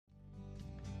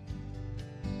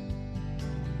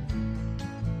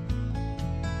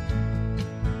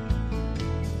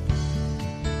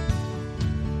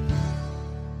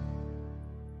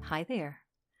Hi there,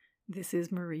 this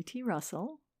is Marie T.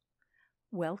 Russell.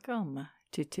 Welcome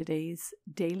to today's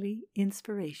Daily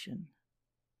Inspiration.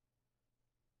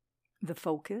 The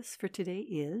focus for today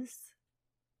is,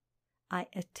 I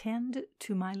attend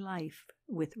to my life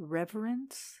with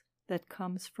reverence that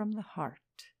comes from the heart.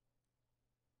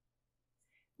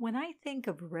 When I think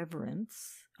of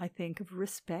reverence, I think of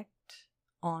respect,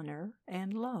 honor,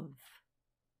 and love.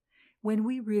 When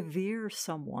we revere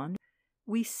someone,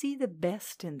 we see the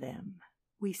best in them.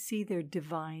 We see their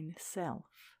divine self.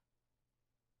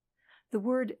 The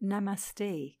word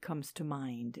namaste comes to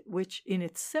mind, which in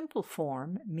its simple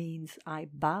form means I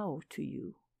bow to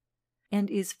you,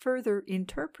 and is further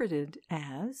interpreted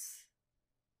as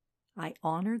I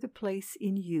honor the place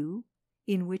in you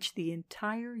in which the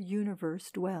entire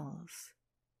universe dwells.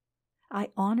 I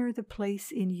honor the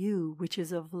place in you which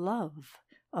is of love,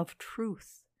 of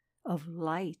truth, of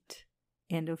light,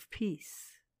 and of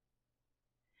peace.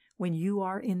 When you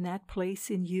are in that place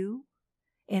in you,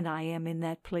 and I am in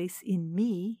that place in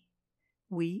me,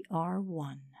 we are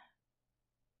one.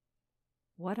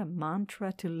 What a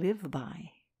mantra to live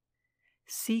by,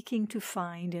 seeking to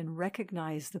find and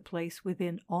recognize the place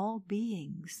within all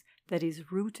beings that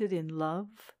is rooted in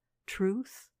love,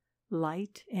 truth,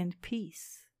 light, and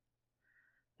peace.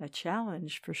 A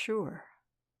challenge for sure.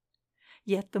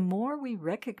 Yet the more we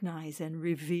recognize and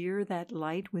revere that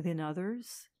light within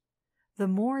others, the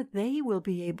more they will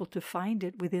be able to find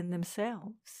it within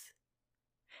themselves.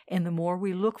 And the more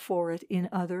we look for it in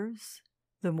others,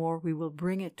 the more we will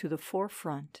bring it to the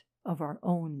forefront of our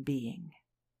own being.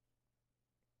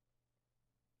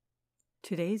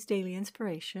 Today's daily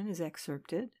inspiration is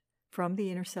excerpted from the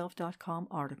InnerSelf.com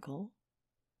article,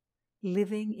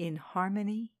 Living in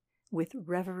Harmony with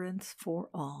Reverence for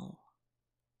All,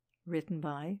 written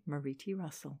by Marie T.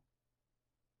 Russell.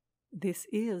 This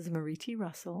is Marie T.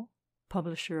 Russell,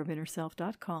 publisher of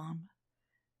InnerSelf.com,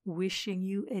 wishing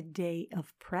you a day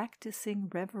of practicing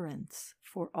reverence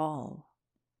for all,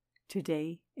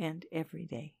 today and every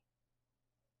day.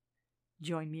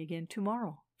 Join me again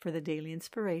tomorrow for the daily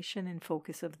inspiration and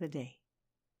focus of the day.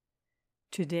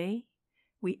 Today,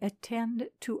 we attend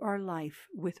to our life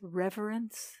with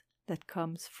reverence that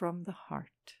comes from the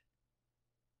heart.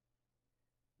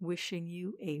 Wishing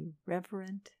you a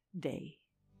reverent day.